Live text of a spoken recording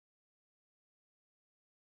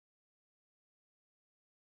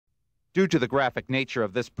Due to the graphic nature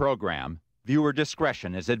of this program, viewer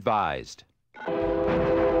discretion is advised.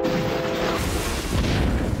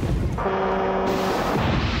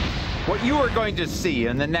 What you are going to see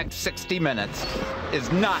in the next 60 minutes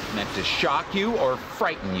is not meant to shock you or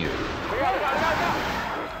frighten you.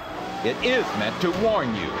 It is meant to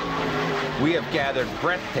warn you. We have gathered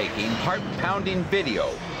breathtaking, heart-pounding video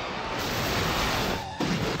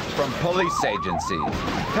from police agencies,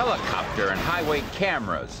 helicopter and highway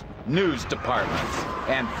cameras, news departments,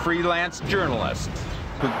 and freelance journalists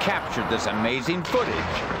who captured this amazing footage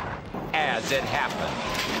as it happened.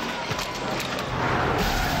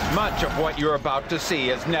 Much of what you're about to see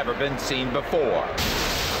has never been seen before.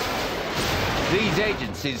 These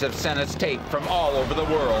agencies have sent us tape from all over the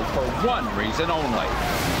world for one reason only.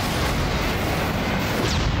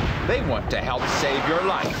 They want to help save your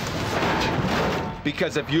life.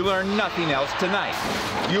 Because if you learn nothing else tonight,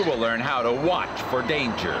 you will learn how to watch for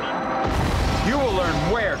danger. You will learn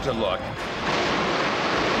where to look,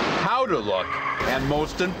 how to look, and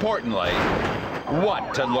most importantly,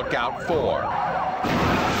 what to look out for.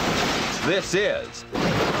 This is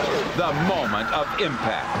the moment of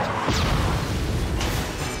impact.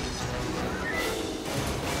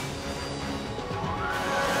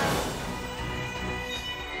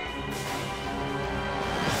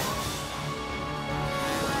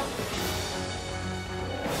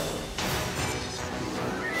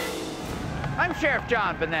 I'm Sheriff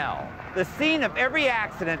John Bunnell. The scene of every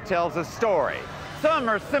accident tells a story. Some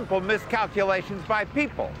are simple miscalculations by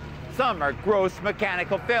people. Some are gross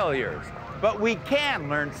mechanical failures. But we can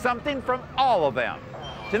learn something from all of them.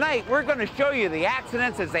 Tonight, we're going to show you the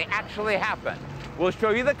accidents as they actually happen. We'll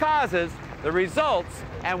show you the causes, the results,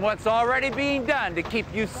 and what's already being done to keep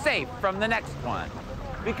you safe from the next one.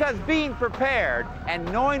 Because being prepared and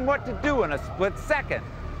knowing what to do in a split second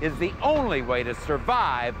is the only way to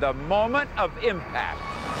survive the moment of impact.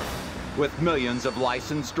 With millions of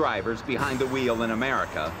licensed drivers behind the wheel in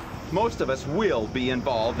America, most of us will be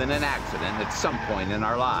involved in an accident at some point in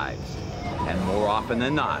our lives. And more often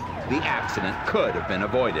than not, the accident could have been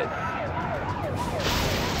avoided.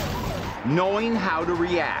 Knowing how to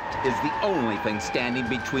react is the only thing standing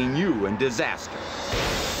between you and disaster.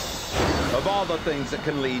 Of all the things that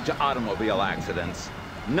can lead to automobile accidents,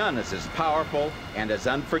 none is as powerful and as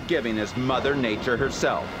unforgiving as Mother Nature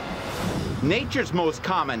herself. Nature's most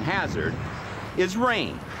common hazard is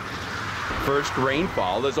rain. First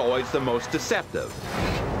rainfall is always the most deceptive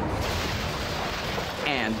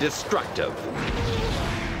and destructive.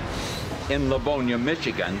 In Livonia,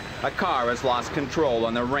 Michigan, a car has lost control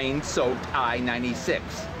on the rain-soaked I-96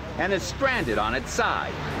 and is stranded on its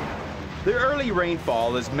side. The early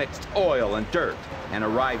rainfall has mixed oil and dirt, and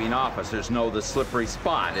arriving officers know the slippery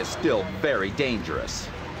spot is still very dangerous.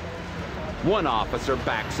 One officer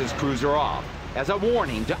backs his cruiser off as a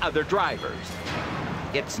warning to other drivers.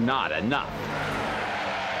 It's not enough.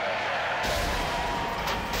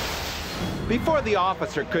 Before the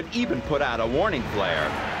officer could even put out a warning flare,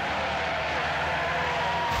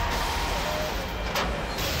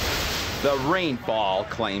 the rainfall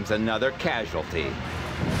claims another casualty.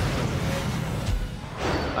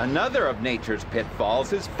 Another of nature's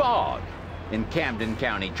pitfalls is fog. In Camden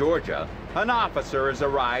County, Georgia, an officer has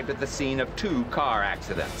arrived at the scene of 2 car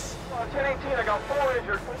accidents. 1018, I got 4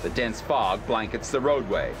 injured. The dense fog blankets the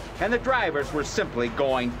roadway, and the drivers were simply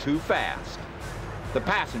going too fast. The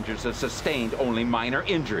passengers have sustained only minor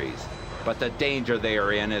injuries, but the danger they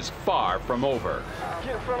are in is far from over.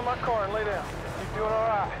 Get in front of my car and lay down. You're doing all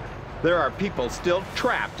right. There are people still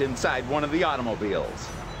trapped inside one of the automobiles,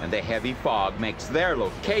 and the heavy fog makes their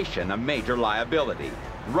location a major liability,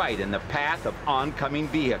 right in the path of oncoming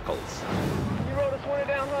vehicles. You roll this window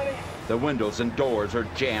down, honey? The windows and doors are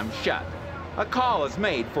jammed shut. A call is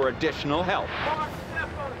made for additional help.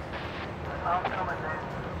 I'm coming, man.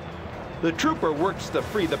 The trooper works to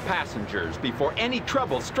free the passengers before any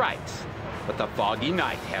trouble strikes, but the foggy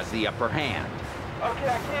night has the upper hand. Okay,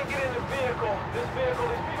 I can't get in the vehicle. This vehicle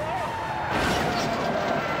is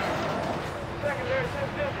secondary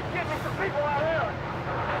system. Get me some people out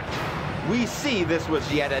here. We see this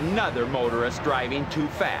was yet another motorist driving too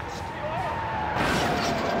fast.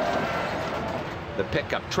 The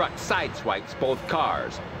pickup truck sideswipes both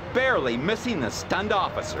cars, barely missing the stunned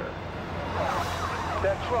officer.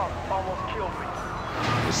 That truck almost killed me.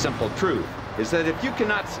 The simple truth is that if you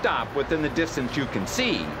cannot stop within the distance you can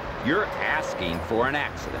see, you're asking for an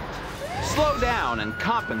accident. Slow down and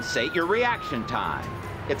compensate your reaction time.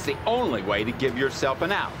 It's the only way to give yourself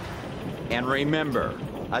an out. And remember,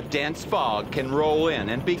 a dense fog can roll in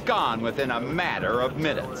and be gone within a matter of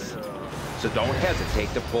minutes. So don't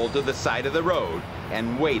hesitate to pull to the side of the road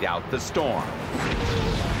and wait out the storm.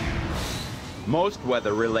 Most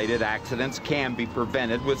weather-related accidents can be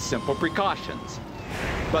prevented with simple precautions.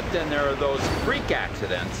 But then there are those freak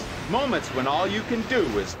accidents, moments when all you can do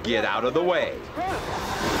is get out of the way.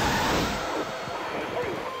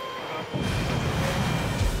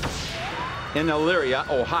 In Elyria,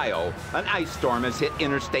 Ohio, an ice storm has hit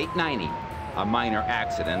Interstate 90. A minor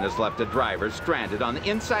accident has left a driver stranded on the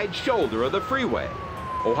inside shoulder of the freeway.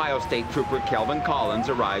 Ohio State Trooper Kelvin Collins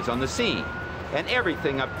arrives on the scene, and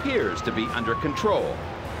everything appears to be under control.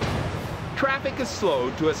 Traffic is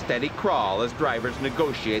slowed to a steady crawl as drivers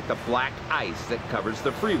negotiate the black ice that covers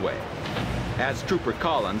the freeway. As Trooper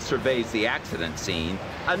Collins surveys the accident scene,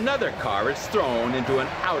 another car is thrown into an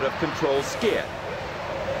out-of-control skid.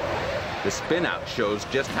 The spin-out shows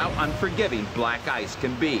just how unforgiving black ice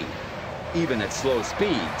can be. Even at slow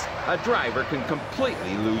speeds, a driver can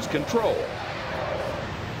completely lose control.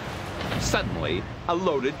 Suddenly, a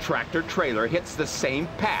loaded tractor-trailer hits the same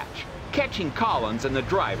patch, catching Collins and the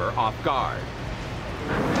driver off guard.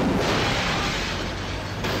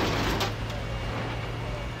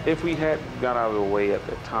 If we hadn't got out of the way at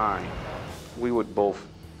the time, we would both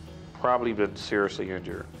probably been seriously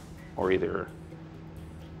injured or either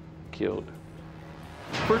killed.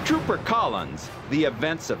 For Trooper Collins, the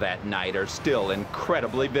events of that night are still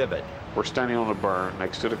incredibly vivid. We're standing on the berm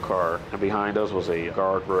next to the car, and behind us was a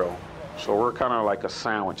guardrail. So we're kind of like a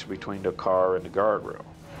sandwich between the car and the guardrail.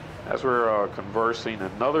 As we're conversing,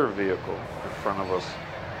 another vehicle in front of us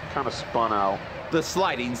kind of spun out. The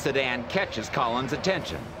sliding sedan catches Collins'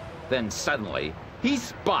 attention. Then suddenly, he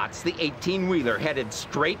spots the 18-wheeler headed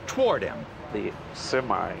straight toward him. The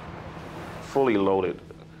semi, fully loaded,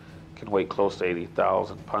 can weigh close to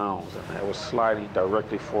 80,000 pounds, and it was sliding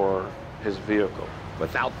directly for his vehicle.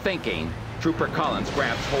 Without thinking, Trooper Collins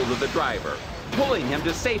grabs hold of the driver, pulling him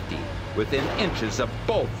to safety within inches of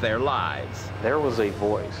both their lives. There was a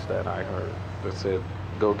voice that I heard that said,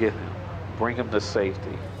 "Go get him, bring him to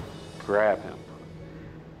safety, grab him."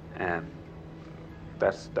 And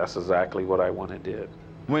that's exactly what I went and did.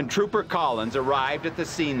 When Trooper Collins arrived at the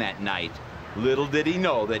scene that night, little did he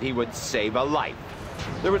know that he would save a life.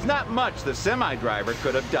 There was not much the semi-driver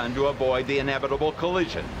could have done to avoid the inevitable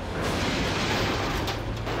collision,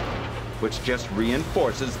 which just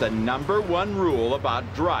reinforces the #1 rule about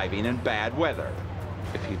driving in bad weather.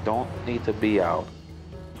 If you don't need to be out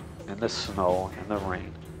in the snow and the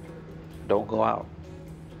rain, don't go out.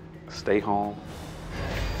 Stay home.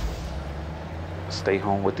 Stay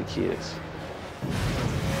home with the kids.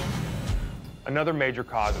 Another major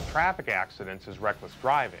cause of traffic accidents is reckless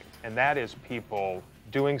driving, and that is people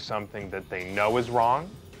doing something that they know is wrong,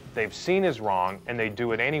 they've seen is wrong, and they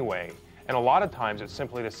do it anyway. And a lot of times it's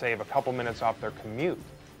simply to save a couple minutes off their commute.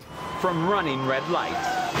 From running red lights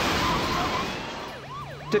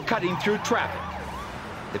to cutting through traffic,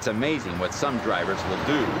 it's amazing what some drivers will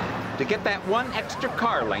do to get that one extra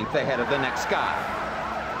car length ahead of the next guy.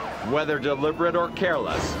 Whether deliberate or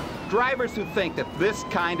careless, drivers who think that this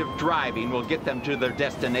kind of driving will get them to their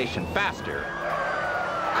destination faster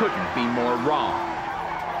couldn't be more wrong.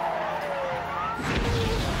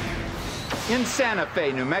 In Santa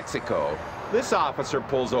Fe, New Mexico, this officer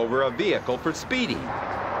pulls over a vehicle for speeding. Can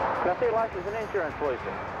I see a license and insurance, please,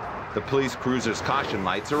 sir? The police cruiser's caution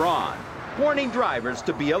lights are on, warning drivers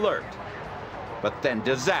to be alert. But then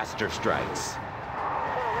disaster strikes.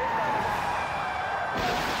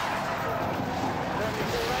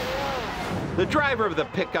 The driver of the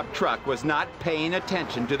pickup truck was not paying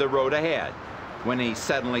attention to the road ahead. When he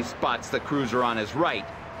suddenly spots the cruiser on his right,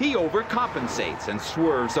 he overcompensates and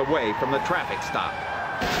swerves away from the traffic stop.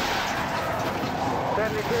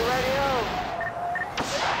 72 radio.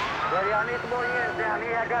 Radio, I need some more units down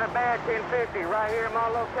here. I got a bad 1050 right here in my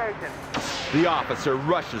location. The officer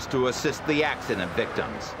rushes to assist the accident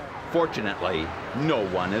victims. Fortunately, no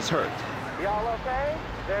one is hurt. Y'all okay?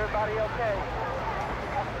 Is everybody okay?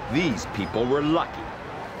 These people were lucky.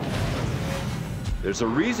 There's a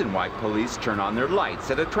reason why police turn on their lights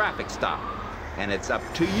at a traffic stop. And it's up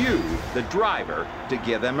to you, the driver, to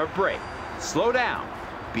give them a break. Slow down,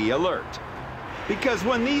 be alert. Because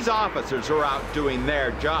when these officers are out doing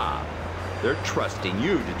their job, they're trusting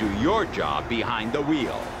you to do your job behind the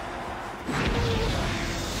wheel.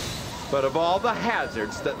 But of all the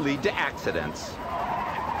hazards that lead to accidents,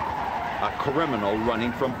 a criminal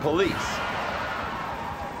running from police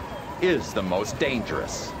is the most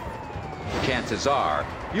dangerous. Chances are,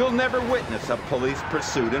 you'll never witness a police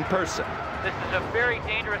pursuit in person. This is a very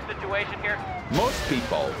dangerous situation here. Most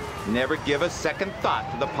people never give a second thought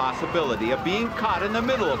to the possibility of being caught in the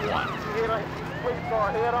middle of one. police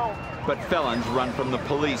car head on. But felons run from the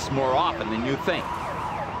police more often than you think.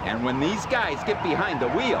 And when these guys get behind the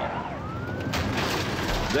wheel,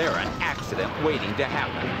 they're an accident waiting to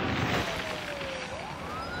happen.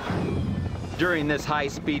 During this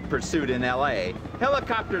high-speed pursuit in LA,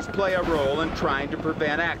 helicopters play a role in trying to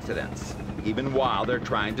prevent accidents, even while they're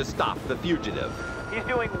trying to stop the fugitive. He's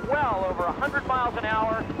doing well over 100 miles an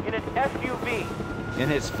hour in an SUV. In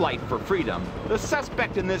his flight for freedom, the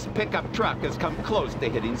suspect in this pickup truck has come close to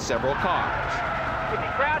hitting several cars. If he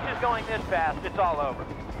crashes going this fast, it's all over.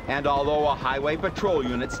 And although a highway patrol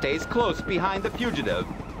unit stays close behind the fugitive,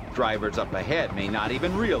 drivers up ahead may not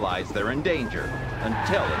even realize they're in danger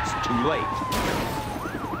until it's too late.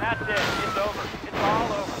 That's it. It's over. It's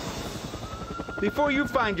all over. Before you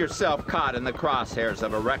find yourself caught in the crosshairs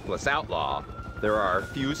of a reckless outlaw, there are a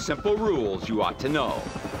few simple rules you ought to know.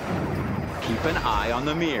 Keep an eye on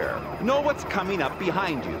the mirror. Know what's coming up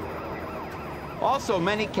behind you. Also,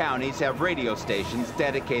 many counties have radio stations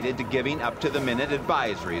dedicated to giving up-to-the-minute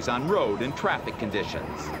advisories on road and traffic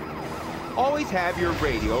conditions. Always have your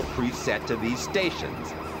radio preset to these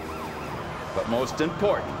stations. But most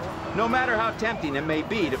important, no matter how tempting it may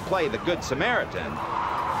be to play the Good Samaritan,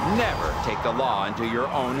 never take the law into your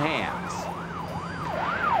own hands.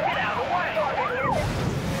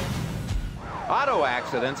 Auto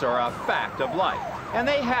accidents are a fact of life, and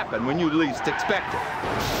they happen when you least expect it.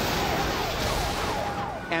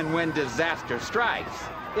 And when disaster strikes,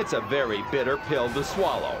 it's a very bitter pill to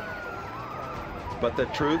swallow. But the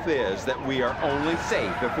truth is that we are only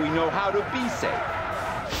safe if we know how to be safe.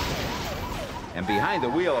 And behind the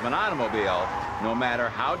wheel of an automobile, no matter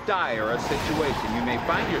how dire a situation you may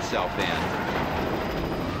find yourself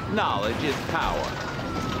in, knowledge is power.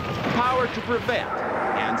 Power to prevent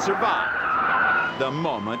and survive the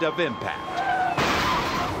moment of impact.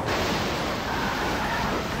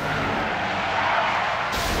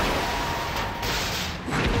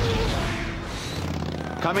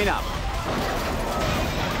 Coming up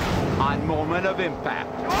on Moment of Impact.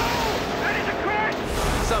 Oh, that is a crash!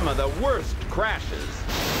 Some of the worst crashes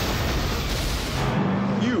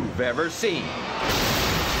you've ever seen.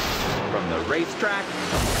 From the racetrack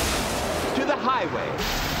to the highway.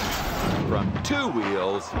 From 2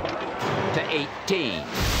 wheels to 18.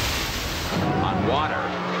 On water.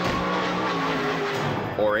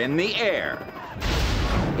 Or in the air.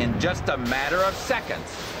 In just a matter of seconds,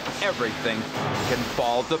 everything can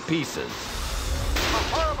fall to pieces. A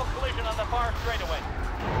horrible collision on the far straightaway.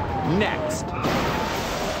 Next.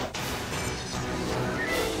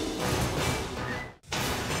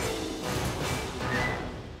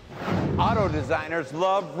 Auto designers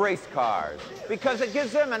love race cars because it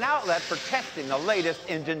gives them an outlet for testing the latest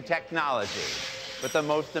engine technology. But the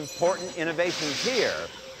most important innovations here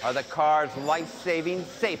are the car's life-saving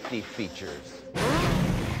safety features.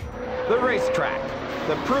 The racetrack,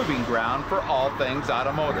 the proving ground for all things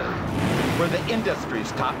automotive, where the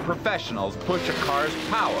industry's top professionals push a car's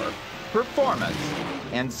power, performance,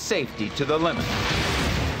 and safety to the limit.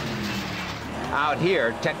 Out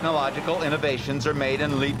here, technological innovations are made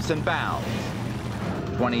in leaps and bounds.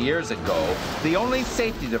 20 years ago, the only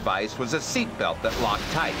safety device was a seatbelt that locked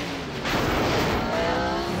tight.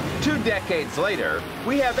 2 decades later,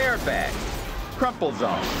 we have airbags, crumple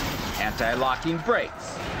zones, anti-locking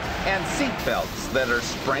brakes, and seatbelts that are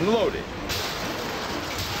spring-loaded.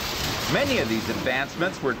 Many of these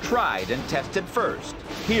advancements were tried and tested first,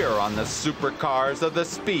 here on the supercars of the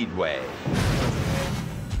Speedway.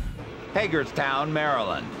 Hagerstown,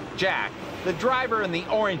 Maryland. Jack, the driver in the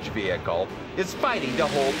orange vehicle, is fighting to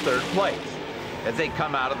hold 3rd place. As they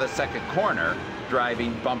come out of the 2nd corner,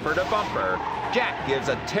 driving bumper to bumper, Jack gives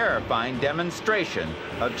a terrifying demonstration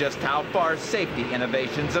of just how far safety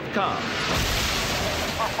innovations have come.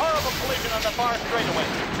 A horrible collision on the far straightaway.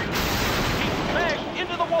 He smashed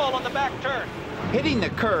into the wall on the back turn. Hitting the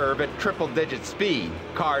curve at triple-digit speed,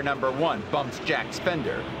 car number 1 bumps Jack's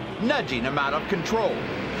fender, nudging him out of control.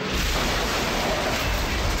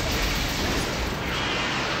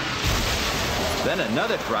 Then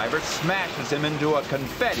another driver smashes him into a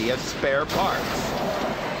confetti of spare parts.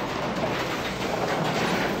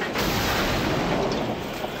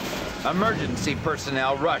 Emergency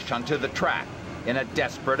personnel rush onto the track in a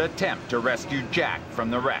desperate attempt to rescue Jack from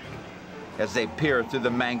the wreck. As they peer through the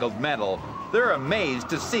mangled metal, they're amazed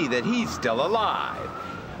to see that he's still alive.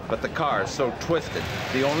 But the car is so twisted,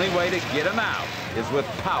 the only way to get him out is with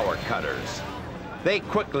power cutters. They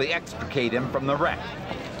quickly extricate him from the wreck.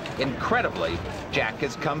 Incredibly, Jack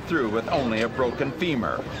has come through with only a broken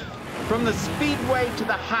femur. From the speedway to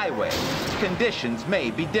the highway, conditions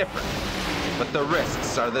may be different, but the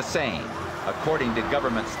risks are the same. According to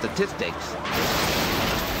government statistics,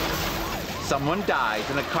 someone dies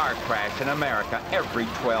in a car crash in America every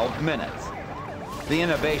 12 minutes. The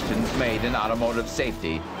innovations made in automotive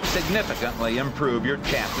safety significantly improve your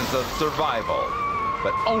chances of survival,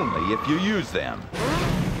 but only if you use them.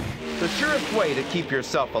 The surest way to keep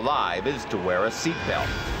yourself alive is to wear a seatbelt,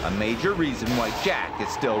 a major reason why Jack is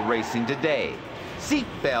still racing today.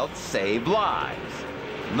 Seatbelts save lives.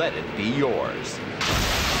 Let it be yours.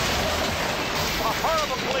 A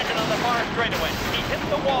horrible collision on the far straightaway. He hit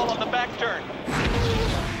the wall on the back turn.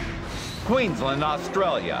 Queensland,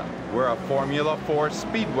 Australia, where a Formula 4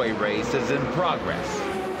 speedway race is in progress.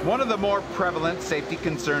 One of the more prevalent safety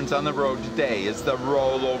concerns on the road today is the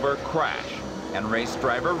rollover crash. And race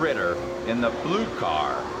driver Ritter in the blue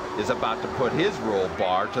car is about to put his roll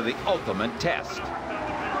bar to the ultimate test.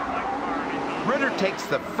 Ritter takes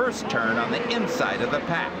the first turn on the inside of the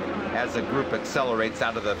pack. As the group accelerates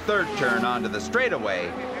out of the third turn onto the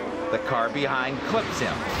straightaway, the car behind clips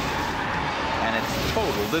him. And it's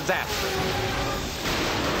total disaster.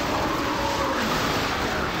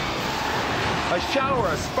 A shower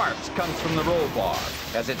of sparks comes from the roll bar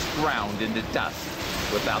as it's ground into dust.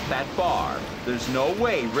 Without that bar, there's no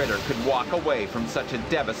way Ritter could walk away from such a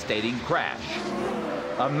devastating crash.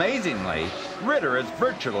 Amazingly, Ritter is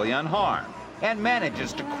virtually unharmed and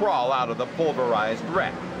manages to crawl out of the pulverized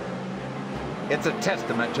wreck. It's a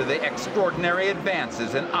testament to the extraordinary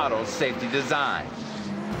advances in auto safety design.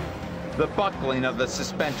 The buckling of the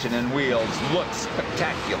suspension and wheels looks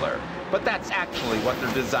spectacular, but that's actually what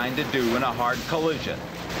they're designed to do in a hard collision,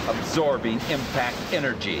 absorbing impact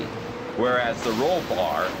energy. Whereas the roll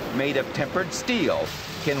bar, made of tempered steel,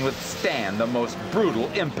 can withstand the most brutal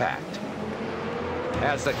impact.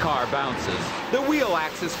 As the car bounces, the wheel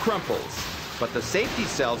axis crumples, but the safety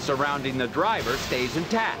cell surrounding the driver stays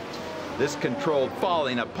intact. This controlled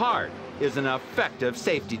falling apart is an effective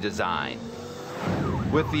safety design.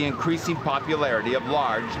 With the increasing popularity of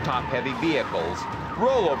large, top-heavy vehicles,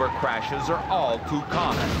 rollover crashes are all too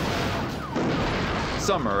common.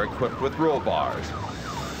 Some are equipped with roll bars,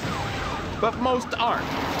 but most aren't.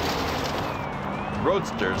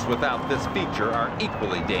 Roadsters without this feature are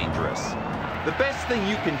equally dangerous. The best thing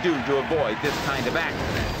you can do to avoid this kind of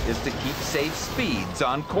accident is to keep safe speeds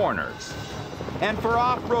on corners. And for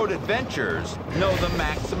off-road adventures, know the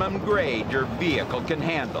maximum grade your vehicle can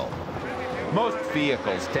handle. Most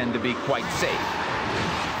vehicles tend to be quite safe.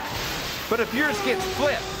 But if yours gets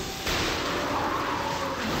flipped,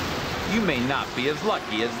 you may not be as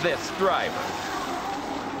lucky as this driver.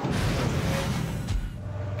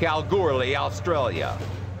 Kalgoorlie, Australia.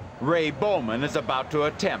 Ray Bowman is about to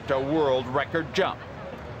attempt a world record jump.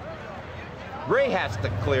 Ray has to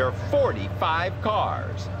clear 45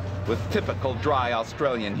 cars. With typical dry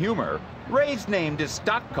Australian humor, Ray's named his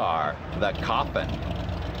stock car the Coffin.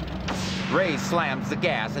 Ray slams the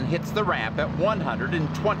gas and hits the ramp at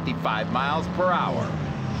 125 miles per hour.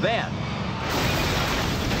 Then,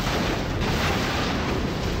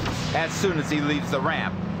 as soon as he leaves the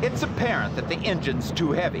ramp, it's apparent that the engine's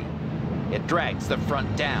too heavy. It drags the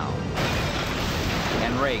front down,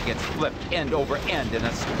 and Ray gets flipped end over end in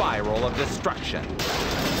a spiral of destruction.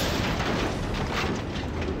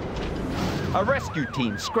 A rescue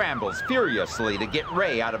team scrambles furiously to get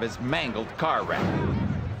Ray out of his mangled car wreck.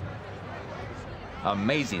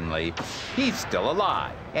 Amazingly, he's still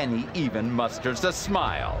alive, and he even musters a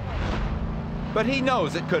smile. But he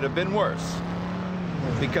knows it could have been worse.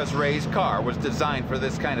 Because Ray's car was designed for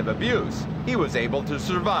this kind of abuse, he was able to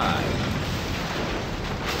survive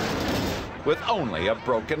with only a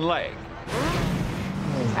broken leg.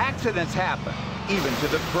 Accidents happen, even to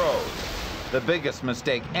the pros. The biggest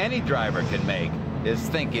mistake any driver can make is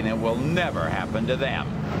thinking it will never happen to them.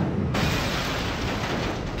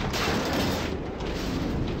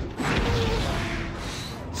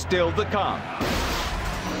 Still to come,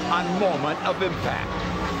 on Moment of Impact.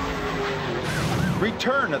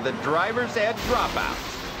 Return of the driver's ed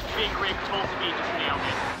dropouts. Big rig full speed just nailed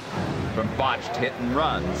it. From botched hit and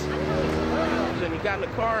runs. And he got in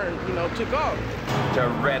the car and, took off. To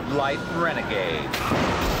red light renegades.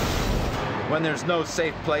 When there's no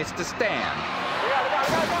safe place to stand.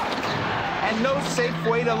 And no safe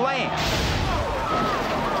way to land.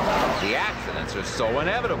 The accidents are so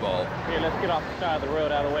inevitable. Here, let's get off the side of the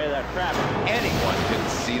road out of the way of that traffic. Anyone can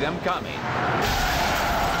see them coming.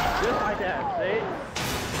 Just like that, see?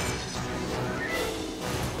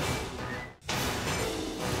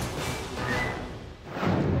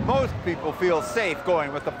 Most people feel safe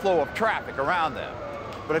going with the flow of traffic around them.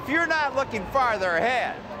 But if you're not looking farther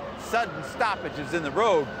ahead, sudden stoppages in the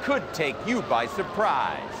road could take you by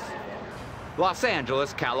surprise. Los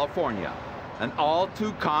Angeles, California. an all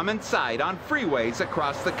too common sight on freeways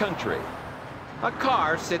across the country. A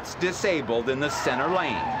car sits disabled in the center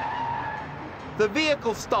lane. The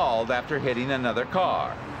vehicle stalled after hitting another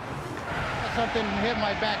car. Something hit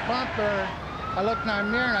my back bumper. I looked in my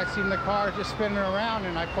mirror and I seen the car just spinning around,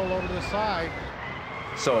 and I pulled over to the side.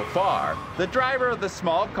 So far, the driver of the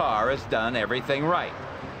small car has done everything right.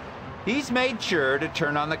 He's made sure to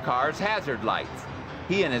turn on the car's hazard lights.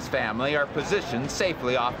 He and his family are positioned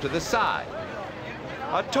safely off to the side.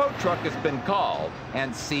 A tow truck has been called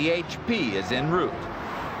and CHP is en route.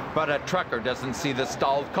 But a trucker doesn't see the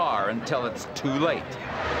stalled car until it's too late.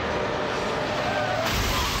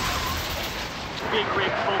 Big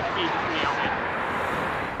rig, full speed,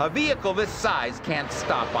 A vehicle this size can't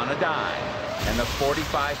stop on a dime, and the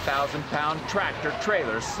 45,000-pound tractor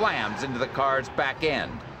trailer slams into the car's back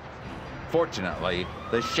end. Fortunately,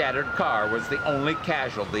 the shattered car was the only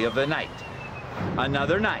casualty of the night.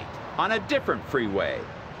 Another night, on a different freeway,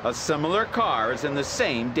 a similar car is in the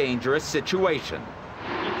same dangerous situation.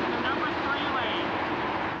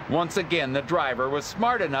 Once again, the driver was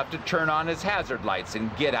smart enough to turn on his hazard lights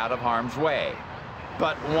and get out of harm's way.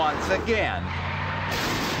 But once again,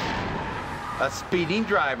 a speeding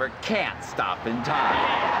driver can't stop in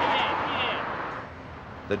time.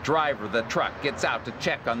 The driver of the truck gets out to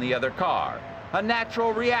check on the other car. A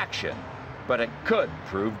natural reaction, but it could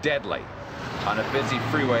prove deadly. On a busy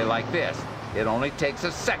freeway like this, it only takes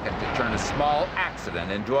a second to turn a small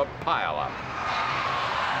accident into a pileup.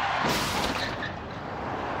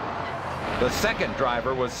 The second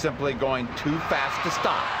driver was simply going too fast to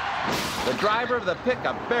stop. The driver of the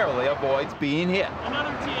pickup barely avoids being hit.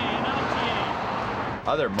 Another TA.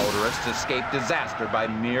 Other motorists escape disaster by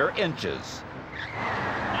mere inches.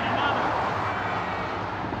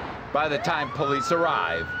 By the time police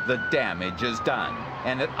arrive, the damage is done,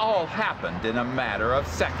 and it all happened in a matter of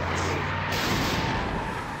seconds.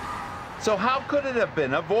 So how could it have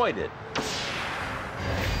been avoided?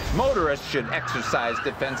 Motorists should exercise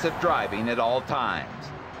defensive driving at all times.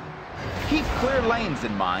 Keep clear lanes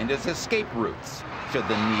in mind as escape routes, should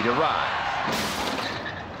the need arise.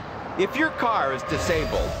 If your car is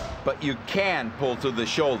disabled, but you can pull to the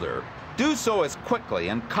shoulder, do so as quickly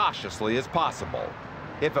and cautiously as possible.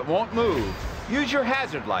 If it won't move, use your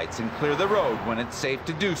hazard lights and clear the road when it's safe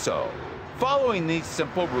to do so. Following these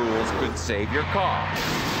simple rules could save your car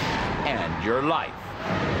and your life.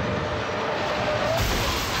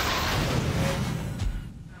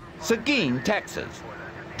 Seguin, Texas.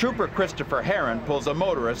 Trooper Christopher Heron pulls a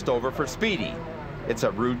motorist over for speeding. It's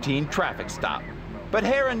a routine traffic stop. But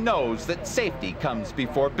Heron knows that safety comes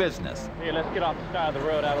before business. Hey, let's get off the side of the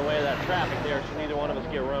road out of the way of that traffic there so neither one of us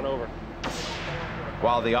get run over.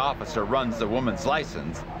 While the officer runs the woman's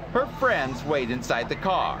license, her friends wait inside the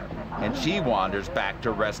car, and she wanders back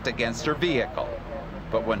to rest against her vehicle.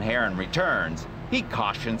 But when Heron returns, he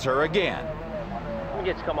cautions her again. Let me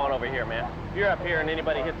get you come on over here, man. If you're up here and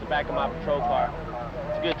anybody hits the back of my patrol car,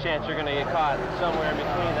 it's a good chance you're gonna get caught somewhere in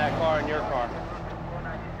between that car and your car.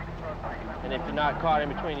 And if you're not caught in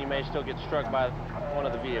between, you may still get struck by one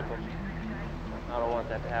of the vehicles. I don't want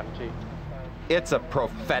that to happen to you. It's a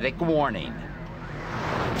prophetic warning.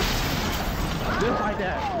 Just like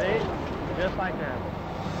that, see? Just like that.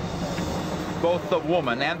 Both the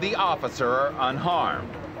woman and the officer are unharmed.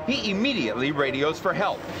 He immediately radios for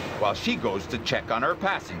help, while she goes to check on her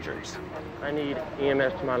passengers. I need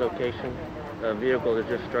EMS to my location. A vehicle that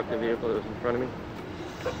just struck the vehicle that was in front of me.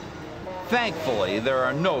 Thankfully, there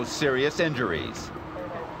are no serious injuries.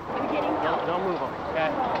 Don't move them,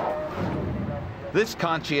 okay? This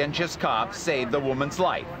conscientious cop saved the woman's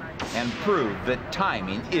life and proved that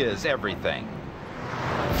timing is everything.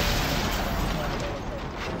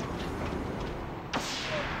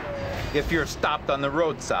 If you're stopped on the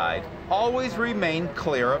roadside, always remain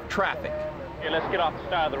clear of traffic. Here, let's get off the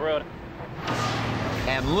side of the road.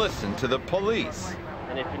 And listen to the police.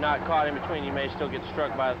 And if you're not caught in between, you may still get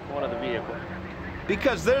struck by one of the vehicles.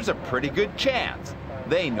 Because there's a pretty good chance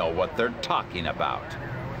they know what they're talking about.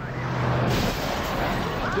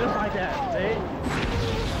 Just like that, see?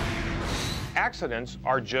 Accidents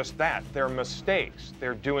are just that. They're mistakes.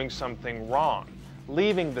 They're doing something wrong.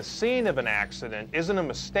 Leaving the scene of an accident isn't a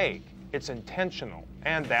mistake. It's intentional,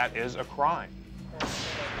 and that is a crime.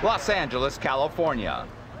 Los Angeles, California.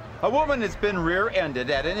 A woman has been rear-ended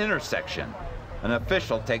at an intersection. An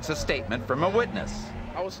official takes a statement from a witness.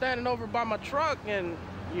 I was standing over by my truck and,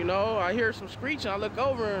 you know, I hear some screeching. I look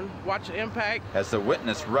over and watch the impact. As the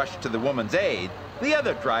witness rushed to the woman's aid, the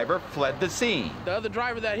other driver fled the scene. The other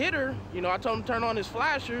driver that hit her, you know, I told him to turn on his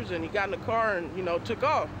flashers and he got in the car and, you know, took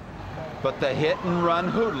off. But the hit-and-run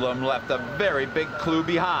hoodlum left a very big clue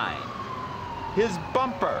behind. his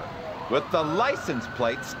bumper, with the license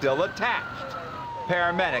plate still attached.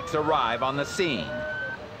 Paramedics arrive on the scene.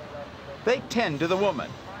 They tend to the woman,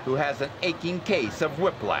 who has an aching case of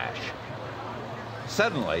whiplash.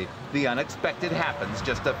 Suddenly, the unexpected happens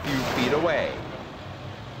just a few feet away.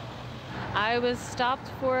 I was stopped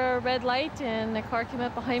for a red light and a car came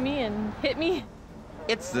up behind me and hit me.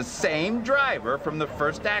 It's the same driver from the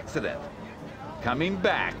first accident, coming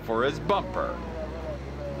back for his bumper.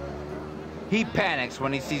 He panics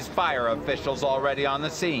when he sees fire officials already on the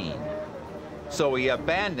scene. So he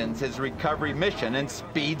abandons his recovery mission and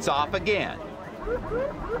speeds off again.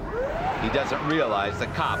 He doesn't realize the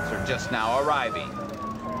cops are just now arriving.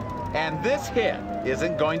 And this hit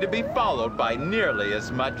isn't going to be followed by nearly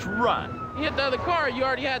as much run. You hit the other car, you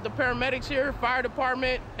already had the paramedics here, fire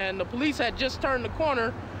department, and the police had just turned the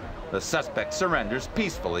corner. The suspect surrenders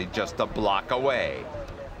peacefully just a block away.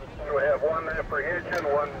 We have one apprehension,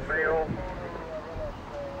 one male.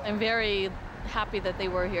 I'm very happy that they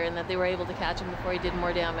were here and that they were able to catch him before he did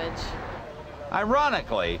more damage.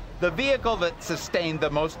 Ironically, the vehicle that sustained the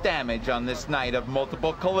most damage on this night of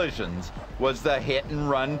multiple collisions was the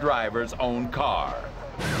hit-and-run driver's own car.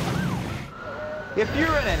 If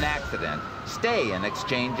you're in an accident, stay and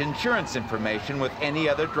exchange insurance information with any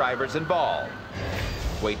other drivers involved.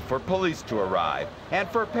 Wait for police to arrive and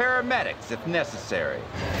for paramedics if necessary.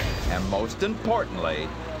 And most importantly,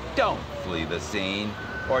 don't flee the scene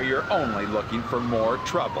or you're only looking for more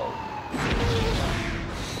trouble.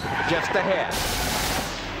 Just ahead,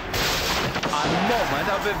 a moment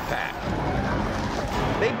of impact.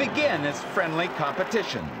 They begin as friendly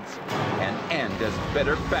competitions and end as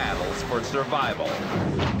bitter battles for survival.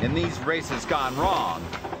 In these races gone wrong,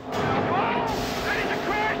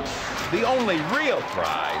 the only real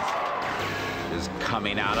prize is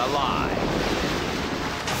coming out alive.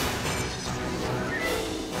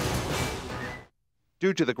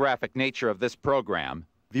 Due to the graphic nature of this program,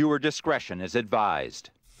 viewer discretion is advised.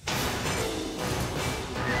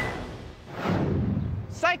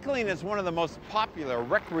 Cycling is one of the most popular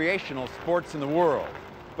recreational sports in the world.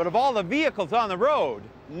 But of all the vehicles on the road,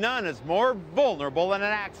 none is more vulnerable in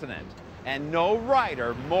an accident, and no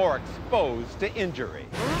rider more exposed to injury.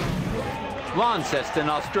 Launceston in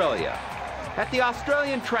Australia. At the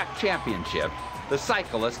Australian Track Championship, the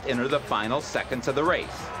cyclists enter the final seconds of the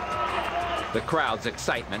race. The crowd's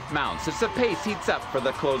excitement mounts as the pace heats up for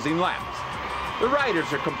the closing laps. The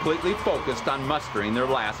riders are completely focused on mustering their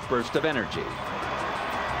last burst of energy.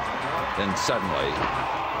 Then suddenly,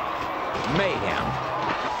 mayhem.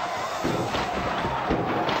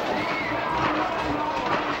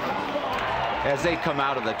 As they come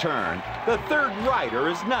out of the turn, the third rider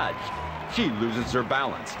is nudged. She loses her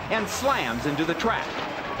balance and slams into the track.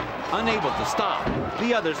 Unable to stop,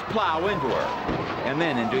 the others plow into her and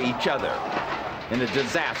then into each other in a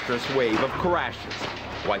disastrous wave of crashes,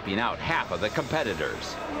 wiping out half of the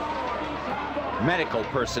competitors. Medical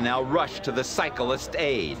personnel rush to the cyclist's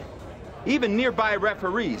aid. Even nearby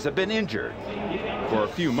referees have been injured. For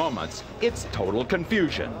a few moments, it's total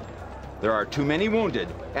confusion. There are too many wounded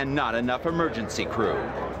and not enough emergency crew.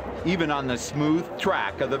 Even on the smooth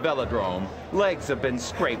track of the velodrome, legs have been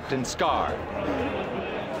scraped and scarred.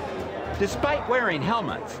 Despite wearing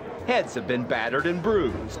helmets, heads have been battered and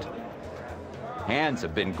bruised. Hands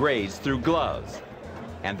have been grazed through gloves,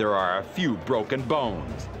 and there are a few broken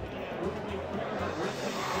bones.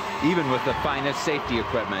 Even with the finest safety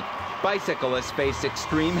equipment, bicyclists face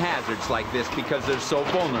extreme hazards like this because they're so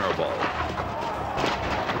vulnerable.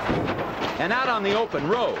 And out on the open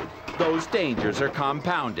road, those dangers are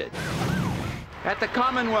compounded. At the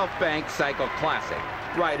Commonwealth Bank Cycle Classic,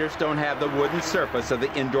 riders don't have the wooden surface of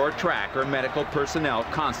the indoor track or medical personnel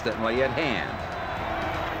constantly at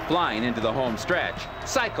hand. Flying into the home stretch,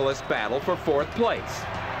 cyclists battle for fourth place.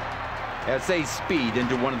 As they speed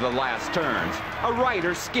into one of the last turns, a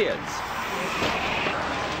rider skids,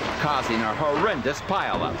 causing a horrendous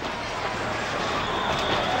pileup.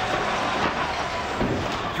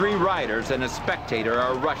 3 riders and a spectator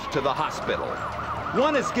are rushed to the hospital.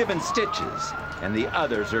 One is given stitches, and the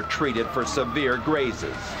others are treated for severe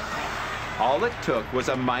grazes. All it took was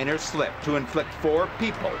a minor slip to inflict 4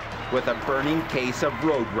 people with a burning case of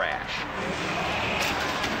road rash.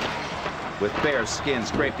 With bare skin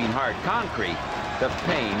scraping hard concrete, the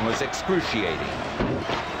pain was excruciating.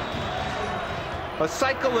 A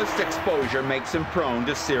cyclist's exposure makes him prone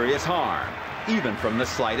to serious harm, even from the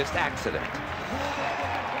slightest accident.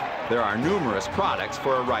 There are numerous products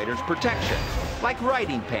for a rider's protection, like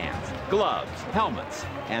riding pants, gloves, helmets,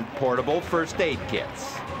 and portable first aid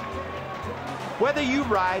kits. Whether you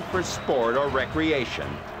ride for sport or recreation,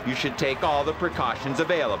 you should take all the precautions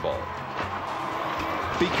available.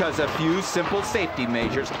 Because a few simple safety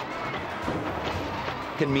measures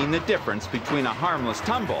can mean the difference between a harmless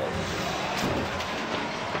tumble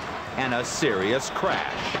and a serious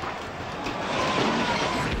crash.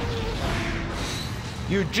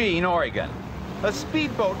 Eugene, Oregon. A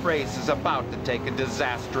speedboat race is about to take a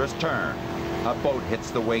disastrous turn. A boat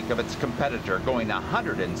hits the wake of its competitor going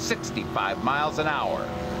 165 miles an hour.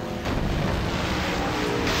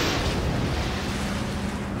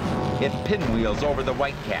 It pinwheels over the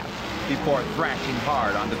whitecaps before thrashing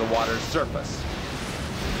hard onto the water's surface.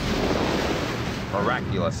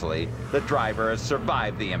 Miraculously, the driver has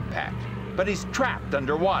survived the impact, but he's trapped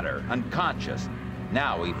underwater, unconscious.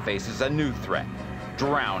 Now he faces a new threat,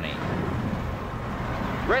 drowning.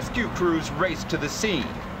 Rescue crews race to the scene.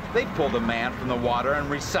 They pull the man from the water and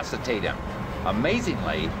resuscitate him.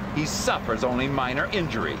 Amazingly, he suffers only minor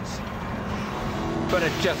injuries. But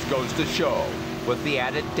it just goes to show, with the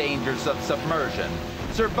added dangers of submersion,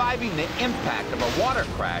 surviving the impact of a water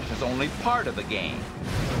crash is only part of the game.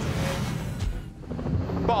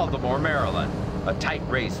 Baltimore, Maryland. A tight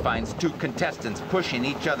race finds two contestants pushing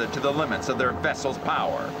each other to the limits of their vessel's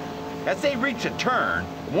power. As they reach a turn,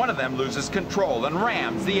 one of them loses control and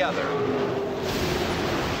rams the other.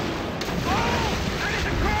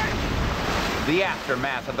 The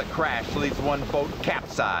aftermath of the crash leaves one boat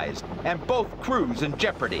capsized and both crews in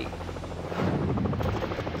jeopardy.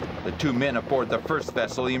 The two men aboard the first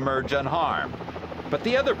vessel emerge unharmed, but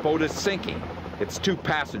the other boat is sinking. Its two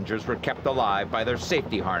passengers were kept alive by their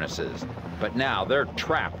safety harnesses, but now they're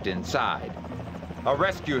trapped inside. A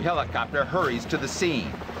rescue helicopter hurries to the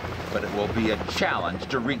scene, but it will be a challenge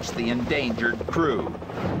to reach the endangered crew.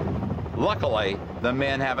 Luckily, the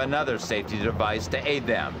men have another safety device to aid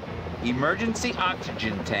them. Emergency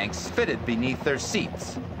oxygen tanks fitted beneath their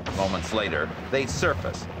seats. Moments later, they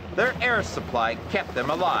surface. Their air supply kept them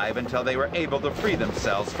alive until they were able to free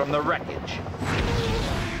themselves from the wreckage.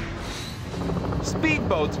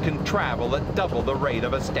 Speedboats can travel at double the rate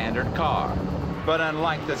of a standard car. But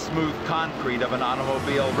unlike the smooth concrete of an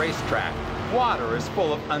automobile racetrack, water is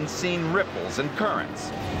full of unseen ripples and currents.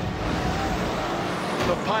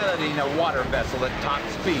 So piloting a water vessel at top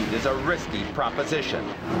speed is a risky proposition.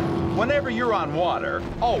 Whenever you're on water,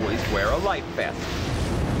 always wear a life vest.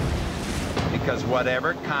 Because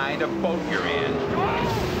whatever kind of boat you're in,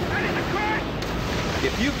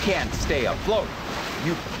 if you can't stay afloat,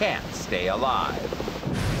 you can't stay alive.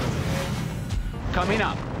 Coming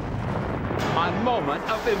up, on Moment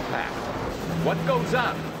of Impact, what goes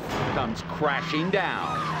up comes crashing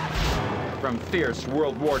down. From fierce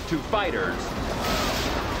World War II fighters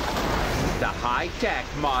to high-tech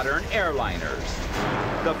modern airliners,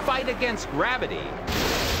 the fight against gravity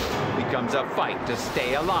becomes a fight to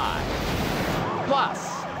stay alive.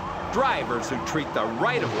 Plus, drivers who treat the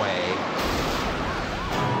right-of-way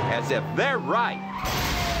as if they're right,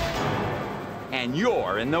 and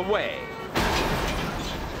you're in the way.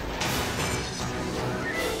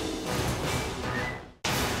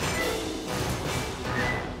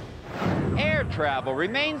 Air travel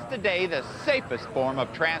remains today the safest form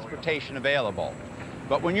of transportation available.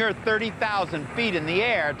 But when you're 30,000 feet in the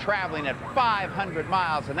air traveling at 500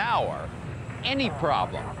 miles an hour, any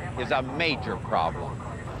problem is a major problem.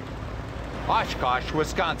 Oshkosh,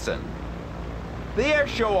 Wisconsin. The air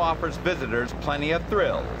show offers visitors plenty of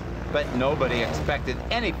thrills, but nobody expected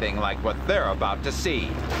anything like what they're about to see.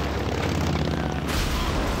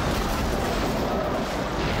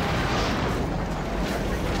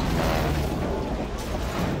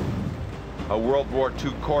 A World War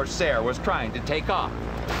II Corsair was trying to take off,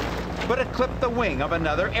 but it clipped the wing of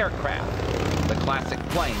another aircraft. The classic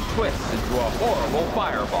plane twists into a horrible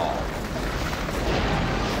fireball.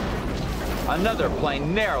 Another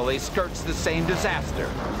plane narrowly skirts the same disaster.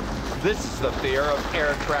 This is the fear of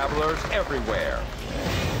air travelers everywhere.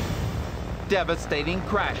 Devastating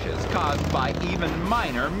crashes caused by even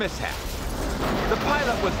minor mishaps. The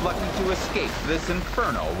pilot was lucky to escape this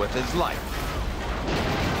inferno with his life.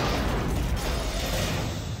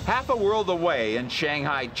 Half a world away in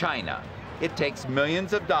Shanghai, China, it takes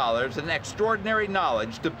millions of dollars and extraordinary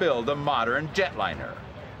knowledge to build a modern jetliner.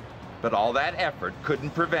 But all that effort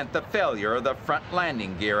couldn't prevent the failure of the front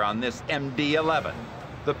landing gear on this MD-11.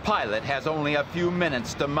 The pilot has only a few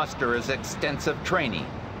minutes to muster his extensive training,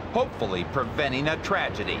 hopefully preventing a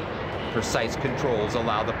tragedy. Precise controls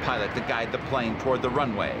allow the pilot to guide the plane toward the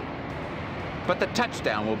runway. But the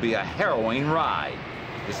touchdown will be a harrowing ride,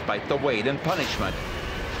 despite the weight and punishment.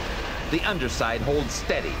 The underside holds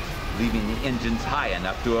steady, leaving the engines high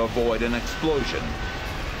enough to avoid an explosion.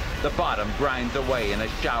 The bottom grinds away in a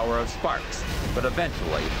shower of sparks, but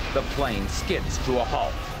eventually the plane skids to a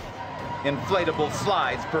halt. Inflatable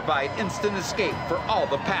slides provide instant escape for all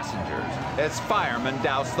the passengers as firemen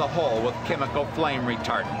douse the hull with chemical flame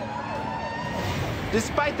retardant.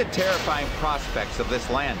 Despite the terrifying prospects of this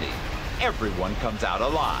landing, everyone comes out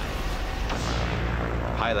alive.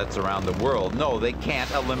 Pilots around the world know they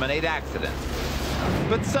can't eliminate accidents,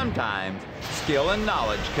 but sometimes skill and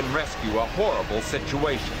knowledge can rescue a horrible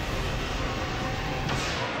situation.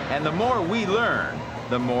 And the more we learn,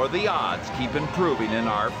 the more the odds keep improving in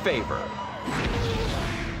our favor.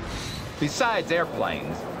 Besides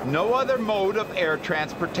airplanes, no other mode of air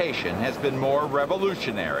transportation has been more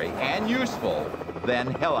revolutionary and useful than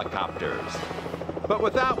helicopters. But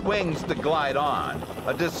without wings to glide on,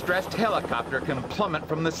 a distressed helicopter can plummet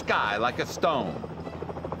from the sky like a stone.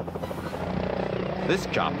 This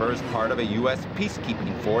chopper is part of a U.S.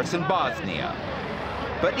 peacekeeping force in Bosnia.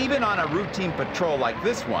 But even on a routine patrol like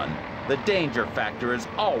this one, the danger factor is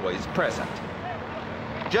always present.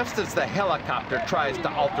 Just as the helicopter tries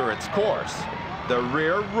to alter its course, the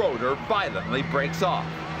rear rotor violently breaks off.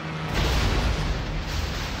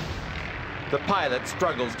 The pilot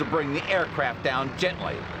struggles to bring the aircraft down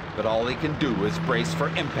gently, but all he can do is brace for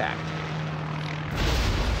impact.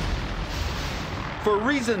 For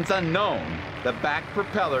reasons unknown, the back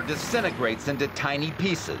propeller disintegrates into tiny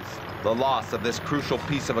pieces. The loss of this crucial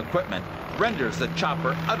piece of equipment renders the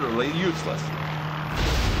chopper utterly useless.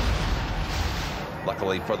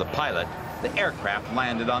 Luckily for the pilot, the aircraft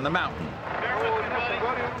landed on the mountain.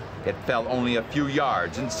 It fell only a few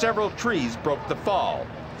yards and several trees broke the fall,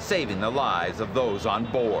 saving the lives of those on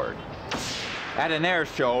board. At an air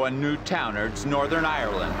show in Newtownards, Northern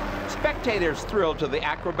Ireland, spectators thrilled to the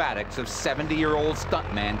acrobatics of 70-year-old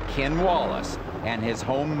stuntman Ken Wallace and his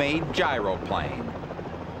homemade gyroplane.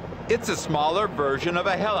 It's a smaller version of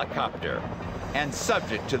a helicopter and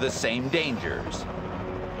subject to the same dangers.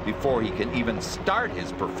 Before he can even start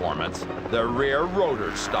his performance, the rear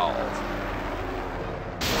rotor stalls.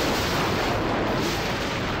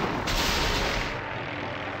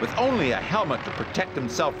 With only a helmet to protect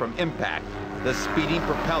himself from impact, the speeding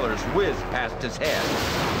propellers whiz past his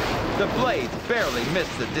head. The blades barely miss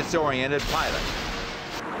the disoriented pilot.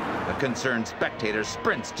 The concerned spectator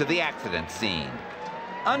sprints to the accident scene.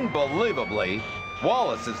 Unbelievably,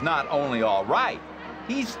 Wallace is not only all right,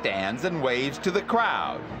 he stands and waves to the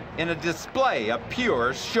crowd in a display of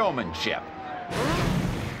pure showmanship.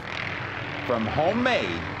 From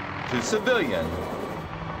homemade to civilian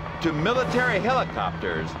to military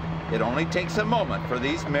helicopters, it only takes a moment for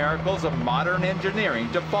these miracles of modern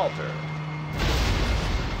engineering to falter.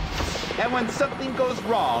 And when something goes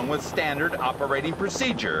wrong with standard operating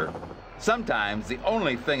procedure, sometimes the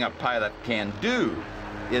only thing a pilot can do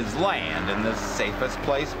is land in the safest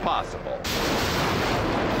place possible.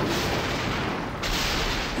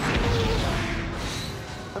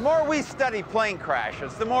 The more we study plane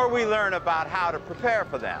crashes, the more we learn about how to prepare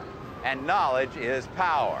for them. And knowledge is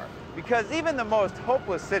power, because even the most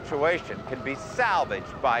hopeless situation can be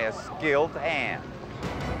salvaged by a skilled hand.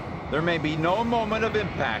 There may be no moment of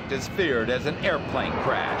impact as feared as an airplane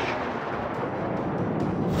crash.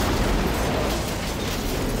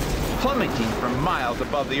 Plummeting from miles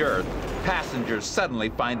above the earth, passengers suddenly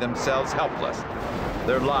find themselves helpless.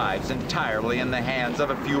 Their lives entirely in the hands of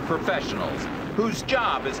a few professionals, whose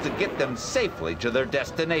job is to get them safely to their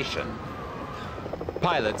destination.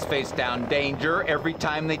 Pilots face down danger every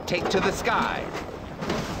time they take to the skies.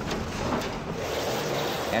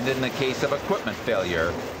 And in the case of equipment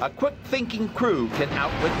failure, a quick-thinking crew can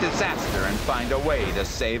outwit disaster and find a way to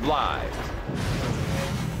save lives.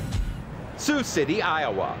 Sioux City,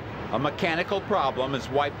 Iowa. A mechanical problem has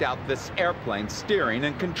wiped out this airplane's steering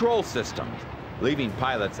and control systems, leaving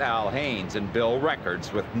pilots Al Haynes and Bill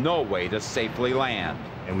Records with no way to safely land.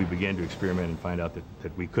 And we began to experiment and find out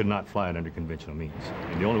that we could not fly it under conventional means.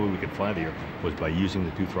 And the only way we could fly the airplane was by using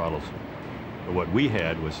the two throttles. But what we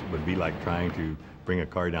had would be like trying to bring a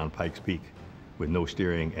car down Pikes Peak with no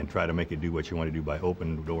steering and try to make it do what you want to do by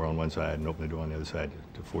opening the door on one side and opening the door on the other side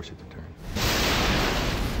to force it to turn.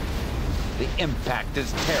 The impact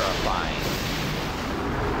is terrifying.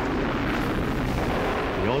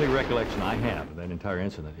 The only recollection I have of that entire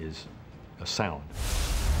incident is a sound.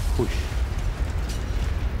 Whoosh.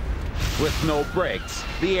 With no brakes,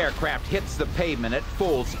 the aircraft hits the pavement at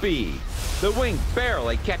full speed. The wing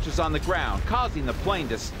barely catches on the ground, causing the plane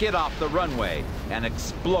to skid off the runway and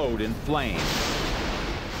explode in flames.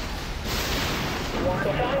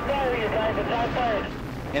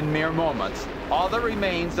 In mere moments, all that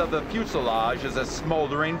remains of the fuselage is a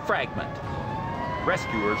smoldering fragment.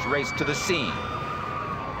 Rescuers race to the scene.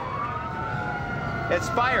 As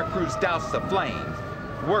fire crews douse the flames,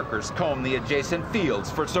 workers comb the adjacent fields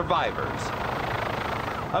for survivors.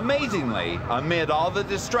 Amazingly, amid all the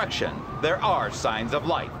destruction, there are signs of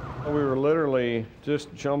life. We were literally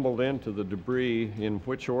just jumbled into the debris, in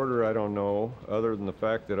which order I don't know, other than the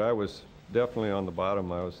fact that I was definitely on the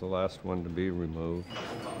bottom. I was the last one to be removed.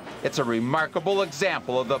 It's a remarkable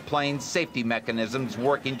example of the plane's safety mechanisms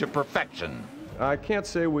working to perfection. I can't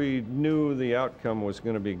say we knew the outcome was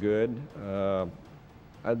going to be good.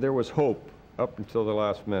 There was hope up until the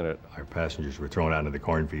last minute. Our passengers were thrown out into the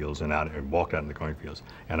cornfields and walked out in the cornfields,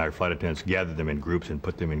 and our flight attendants gathered them in groups and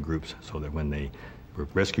put them in groups so that when the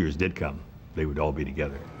rescuers did come, they would all be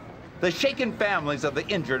together. The shaken families of the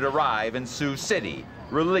injured arrive in Sioux City,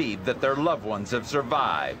 relieved that their loved ones have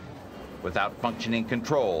survived. Without functioning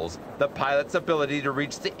controls, the pilot's ability to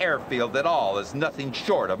reach the airfield at all is nothing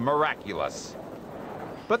short of miraculous.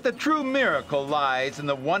 But the true miracle lies in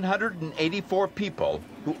the 184 people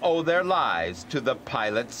who owe their lives to the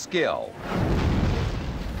pilot's skill.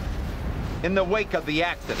 In the wake of the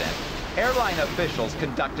accident, airline officials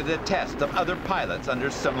conducted a test of other pilots under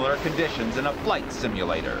similar conditions in a flight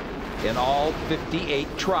simulator. In all 58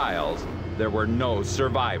 trials, there were no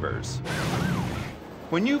survivors.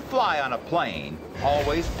 When you fly on a plane,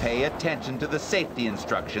 always pay attention to the safety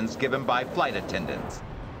instructions given by flight attendants.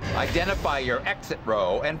 Identify your exit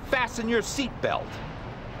row and fasten your seatbelt.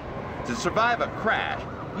 To survive a crash,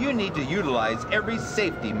 you need to utilize every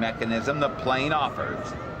safety mechanism the plane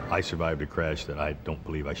offers. I survived a crash that I don't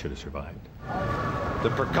believe I should have survived. The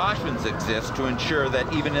precautions exist to ensure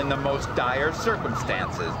that even in the most dire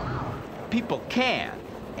circumstances, people can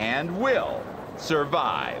and will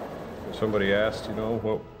survive. Somebody asked, you know,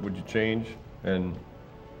 what would you change? And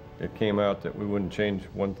it came out that we wouldn't change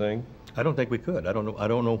one thing. I don't think we could. I don't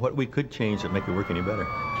know what we could change that make it work any better.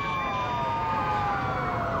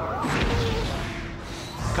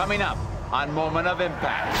 Coming up on Moment of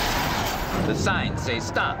Impact, the signs say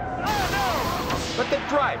stop, but the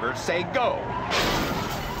drivers say go.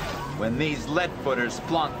 When these lead-footers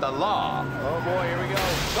flaunt the law, Oh boy, here we go.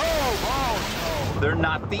 Go! Oh, they're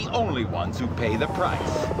not the only ones who pay the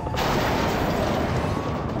price.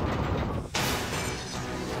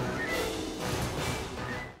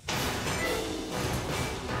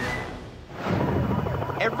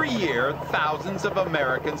 Every year, thousands of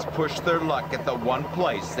Americans push their luck at the one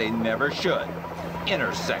place they never should: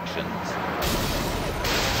 intersections.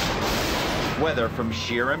 Whether from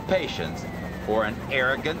sheer impatience or an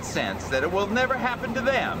arrogant sense that it will never happen to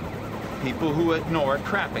them, people who ignore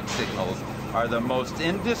traffic signals are the most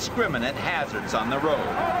indiscriminate hazards on the road.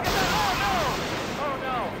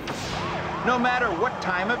 No matter what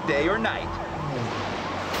time of day or night,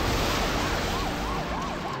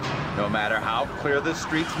 no matter how clear the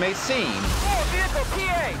streets may seem,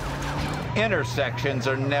 intersections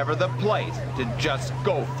are never the place to just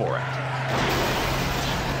go for it.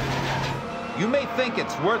 You may think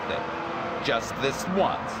it's worth it, just this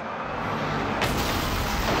once.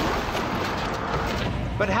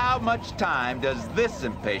 But how much time does this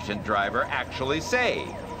impatient driver actually save?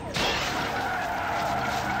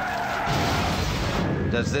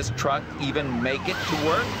 Does this truck even make it to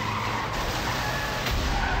work?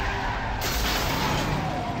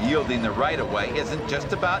 Yielding the right-of-way isn't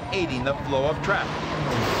just about aiding the flow of traffic.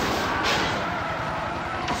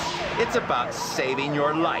 It's about saving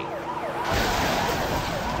your life.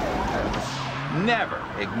 Never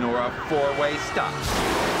ignore a four-way stop.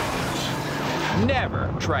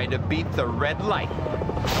 Never try to beat the red light.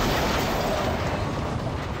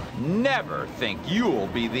 Never think you'll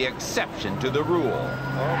be the exception to the rule.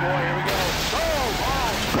 oh boy, here we go. Oh,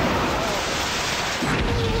 wow.